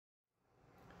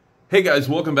Hey guys,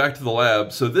 welcome back to the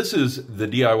lab. So this is the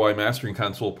DIY Mastering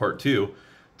Console Part 2.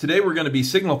 Today we're going to be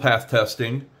signal path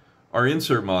testing our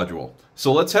insert module.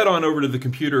 So let's head on over to the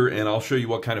computer and I'll show you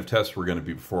what kind of tests we're going to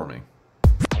be performing.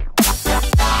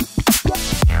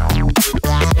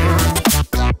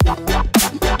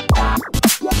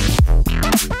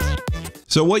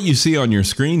 So what you see on your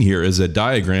screen here is a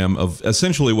diagram of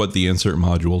essentially what the insert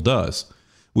module does.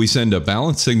 We send a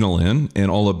balance signal in, and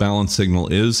all a balance signal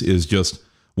is just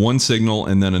one signal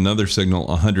and then another signal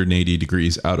 180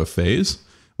 degrees out of phase.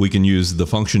 We can use the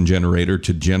function generator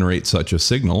to generate such a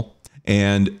signal,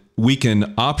 and we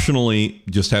can optionally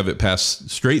just have it pass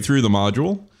straight through the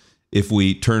module. If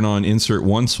we turn on insert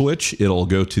 1 switch, it'll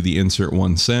go to the insert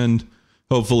 1 send.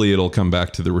 Hopefully it'll come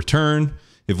back to the return.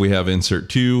 If we have insert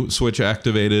 2 switch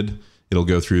activated, it'll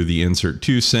go through the insert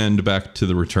 2 send back to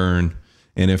the return.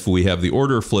 And if we have the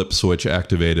order flip switch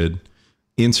activated,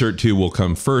 insert 2 will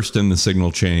come first in the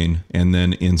signal chain and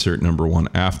then insert number 1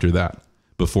 after that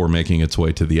before making its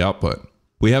way to the output.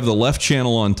 We have the left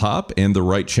channel on top and the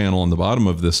right channel on the bottom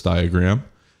of this diagram.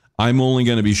 I'm only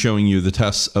going to be showing you the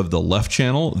tests of the left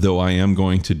channel, though I am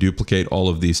going to duplicate all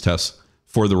of these tests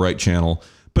for the right channel.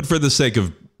 But for the sake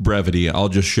of brevity, I'll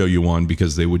just show you one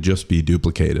because they would just be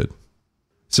duplicated.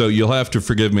 So you'll have to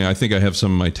forgive me. I think I have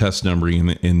some of my test numbering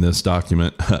in this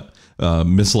document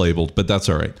mislabeled, but that's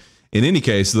all right. In any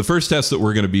case, the first test that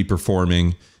we're going to be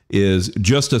performing is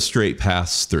just a straight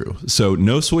pass through. So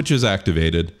no switch is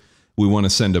activated. We want to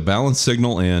send a balance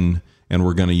signal in, and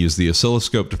we're going to use the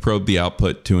oscilloscope to probe the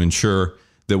output to ensure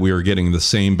that we are getting the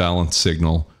same balance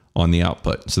signal on the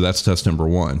output. So that's test number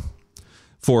 1.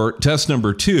 For test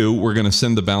number 2, we're going to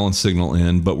send the balance signal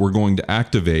in, but we're going to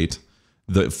activate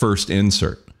the first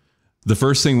insert. The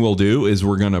first thing we'll do is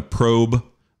we're going to probe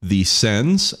the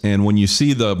sends, and when you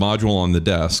see the module on the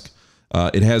desk,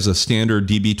 it has a standard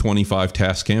DB25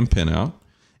 Tascam pinout,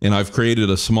 and I've created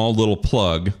a small little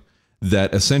plug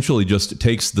that essentially just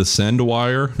takes the send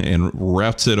wire and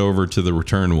routes it over to the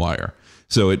return wire.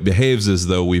 So it behaves as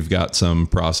though we've got some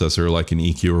processor like an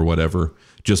EQ or whatever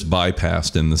just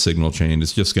bypassed in the signal chain.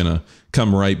 It's just going to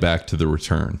come right back to the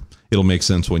return. It'll make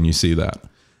sense when you see that.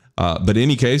 But in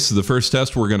any case, the first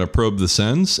test, we're going to probe the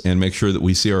sends and make sure that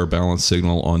we see our balance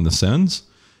signal on the sends.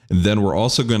 And then we're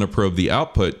also going to probe the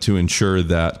output to ensure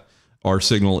that our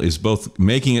signal is both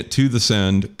making it to the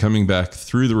send, coming back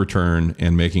through the return,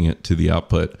 and making it to the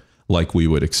output like we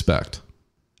would expect.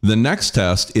 The next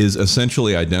test is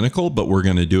essentially identical, but we're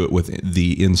going to do it with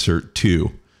the insert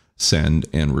 2 send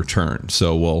and return.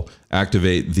 So we'll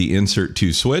activate the insert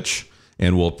 2 switch,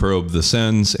 and we'll probe the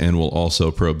sends, and we'll also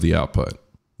probe the output.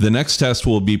 The next test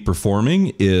we'll be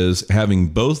performing is having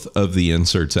both of the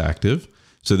inserts active.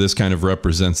 So this kind of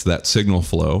represents that signal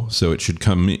flow. So it should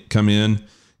come in,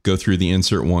 go through the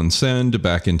insert 1 send,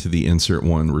 back into the insert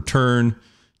 1 return,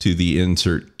 to the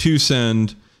insert 2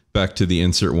 send, back to the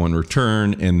insert 1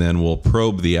 return, and then we'll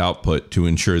probe the output to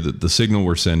ensure that the signal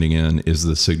we're sending in is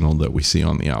the signal that we see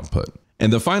on the output.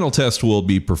 And the final test we'll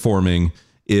be performing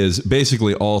is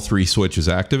basically all 3 switches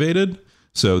activated.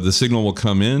 So the signal will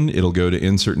come in, it'll go to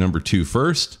insert number 2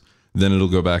 first, then it'll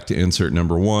go back to insert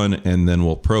number 1, and then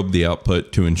we'll probe the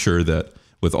output to ensure that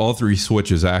with all 3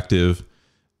 switches active,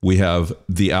 we have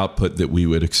the output that we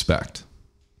would expect.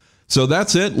 So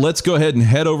that's it. Let's go ahead and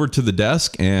head over to the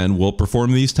desk and we'll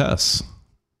perform these tests.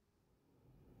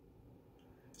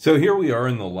 So here we are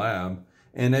in the lab,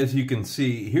 and as you can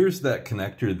see, here's that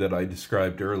connector that I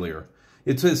described earlier.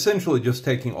 It's essentially just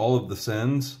taking all of the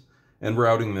sends and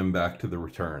routing them back to the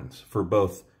returns for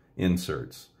both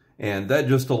inserts. And that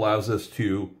just allows us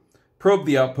to probe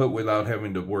the output without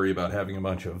having to worry about having a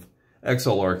bunch of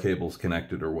XLR cables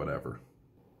connected or whatever.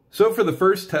 So for the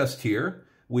first test here,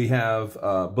 we have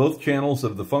both channels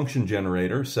of the function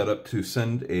generator set up to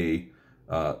send a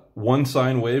one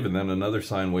sine wave and then another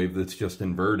sine wave that's just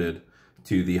inverted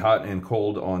to the hot and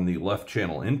cold on the left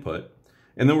channel input.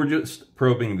 And then we're just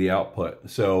probing the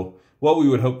output. So what we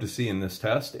would hope to see in this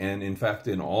test, and in fact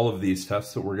in all of these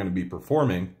tests that we're going to be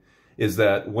performing, is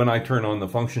that when I turn on the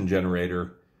function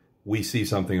generator, we see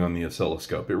something on the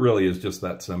oscilloscope. It really is just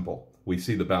that simple. We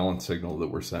see the balance signal that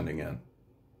we're sending in.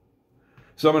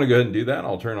 So I'm going to go ahead and do that.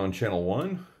 I'll turn on channel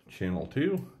 1, channel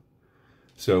 2.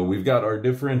 So we've got our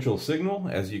differential signal,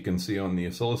 as you can see on the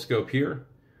oscilloscope here.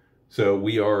 So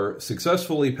we are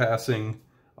successfully passing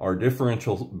our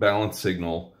differential balance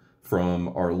signal from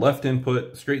our left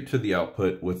input straight to the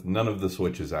output with none of the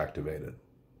switches activated.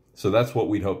 So that's what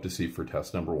we'd hope to see for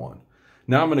test number 1.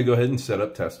 Now I'm going to go ahead and set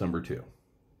up test number 2.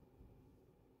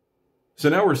 So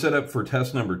now we're set up for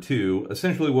test number 2.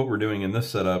 Essentially what we're doing in this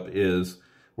setup is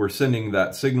we're sending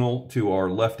that signal to our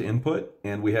left input,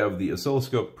 and we have the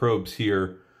oscilloscope probes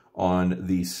here on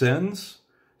the sends.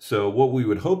 So what we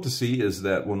would hope to see is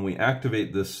that when we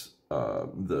activate this,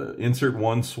 the insert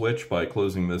 1 switch by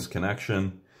closing this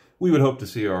connection, we would hope to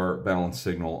see our balance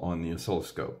signal on the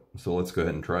oscilloscope. So let's go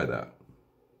ahead and try that.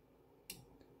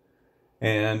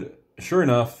 And sure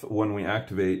enough, when we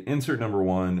activate insert number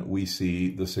 1, we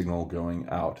see the signal going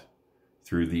out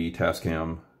through the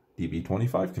Tascam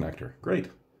DB25 connector. Great.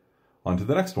 On to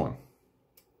the next one.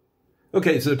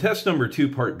 Okay, so test number 2,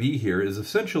 part B here, is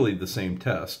essentially the same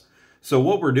test. So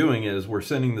what we're doing is we're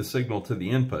sending the signal to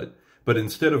the input, but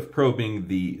instead of probing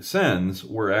the sends,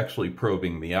 we're actually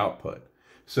probing the output.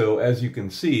 So as you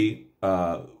can see,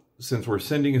 since we're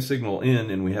sending a signal in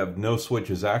and we have no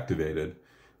switches activated,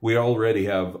 we already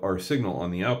have our signal on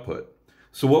the output.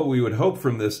 So what we would hope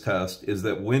from this test is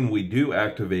that when we do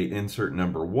activate insert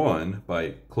number 1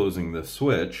 by closing this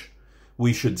switch,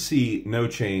 we should see no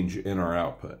change in our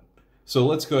output. So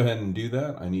let's go ahead and do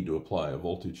that. I need to apply a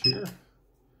voltage here.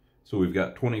 So we've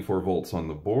got 24 volts on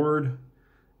the board.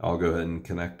 I'll go ahead and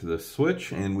connect this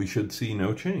switch and we should see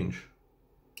no change.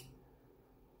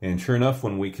 And sure enough,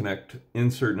 when we connect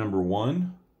insert number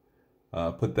 1,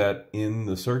 put that in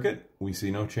the circuit, we see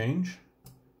no change.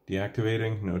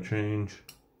 Deactivating, no change.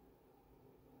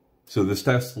 So this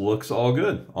test looks all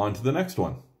good. On to the next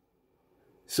one.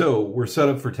 So we're set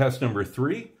up for test number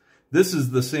 3. This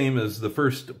is the same as the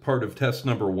first part of test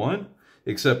number 1,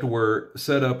 except we're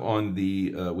set up on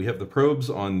the, we have the probes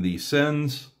on the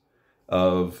sends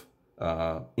of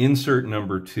insert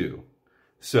number 2.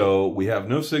 So we have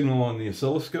no signal on the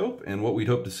oscilloscope, and what we'd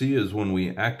hope to see is when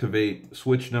we activate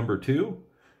switch number 2,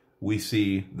 we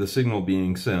see the signal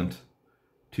being sent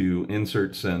to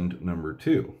insert send number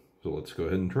 2. So let's go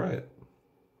ahead and try it.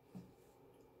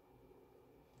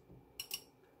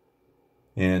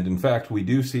 And in fact, we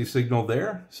do see signal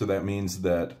there, so that means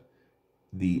that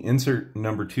the insert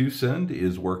number 2 send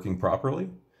is working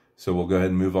properly. So we'll go ahead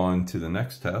and move on to the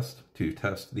next test to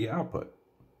test the output.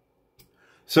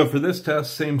 So for this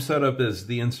test, same setup as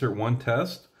the insert 1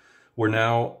 test. We're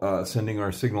now sending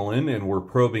our signal in and we're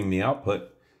probing the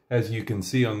output. As you can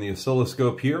see on the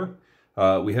oscilloscope here,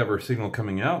 we have our signal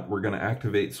coming out. We're going to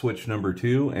activate switch number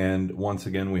 2, and once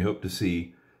again we hope to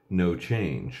see no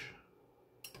change.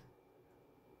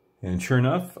 And sure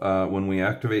enough, when we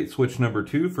activate switch number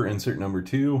 2 for insert number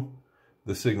 2,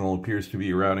 the signal appears to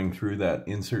be routing through that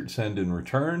insert send and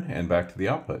return and back to the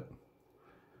output.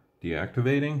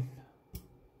 Deactivating.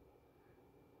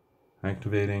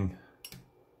 Activating.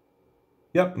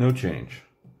 Yep, no change.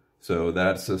 So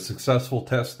that's a successful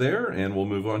test there, and we'll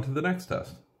move on to the next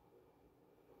test.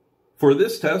 For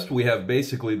this test, we have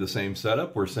basically the same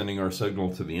setup. We're sending our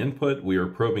signal to the input. We are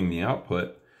probing the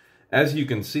output. As you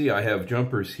can see, I have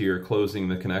jumpers here closing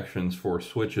the connections for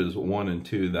switches 1 and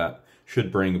 2 that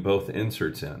should bring both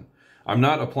inserts in. I'm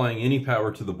not applying any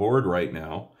power to the board right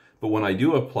now, but when I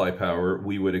do apply power,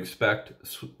 we would expect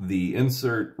the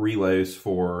insert relays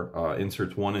for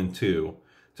inserts 1 and 2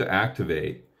 to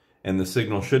activate, and the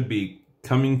signal should be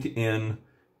coming in,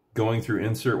 going through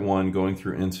insert 1, going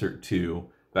through insert 2,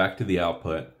 back to the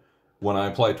output. When I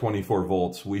apply 24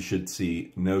 volts, we should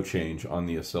see no change on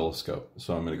the oscilloscope.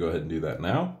 So I'm going to go ahead and do that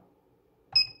now.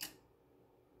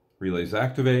 Relays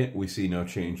activate. We see no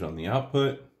change on the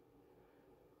output.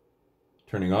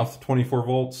 Turning off the 24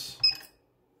 volts.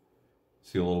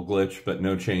 See a little glitch, but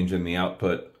no change in the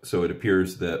output. So it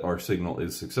appears that our signal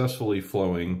is successfully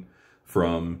flowing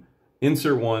from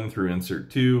insert 1 through insert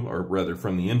 2, or rather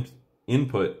from the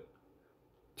input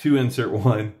to insert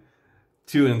 1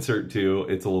 to insert 2,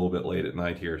 it's a little bit late at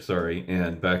night here, sorry,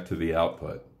 and back to the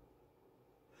output.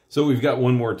 So we've got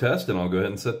one more test, and I'll go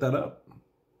ahead and set that up.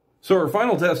 So our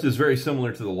final test is very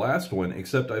similar to the last one,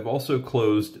 except I've also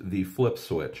closed the flip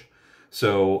switch.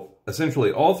 So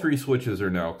essentially all 3 switches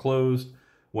are now closed.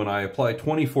 When I apply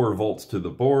 24 volts to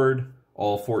the board,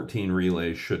 all 14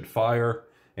 relays should fire,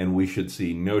 and we should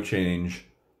see no change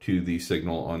to the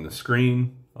signal on the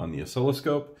screen, on the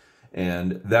oscilloscope.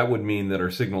 And that would mean that our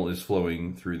signal is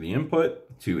flowing through the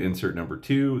input to insert number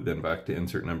 2, then back to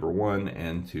insert number 1,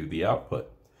 and to the output.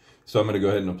 So I'm going to go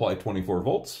ahead and apply 24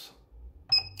 volts.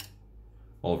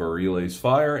 All of our relays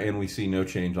fire, and we see no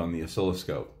change on the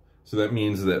oscilloscope. So that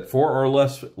means that for our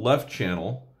left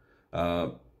channel,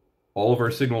 all of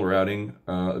our signal routing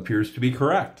appears to be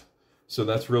correct. So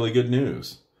that's really good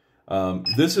news.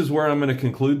 This is where I'm going to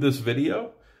conclude this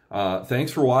video.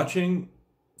 Thanks for watching.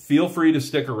 Feel free to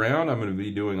stick around. I'm going to be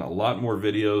doing a lot more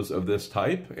videos of this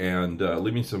type, and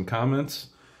leave me some comments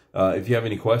if you have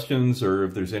any questions or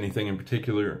if there's anything in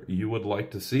particular you would like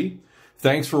to see.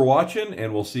 Thanks for watching,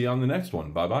 and we'll see you on the next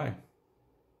one. Bye-bye.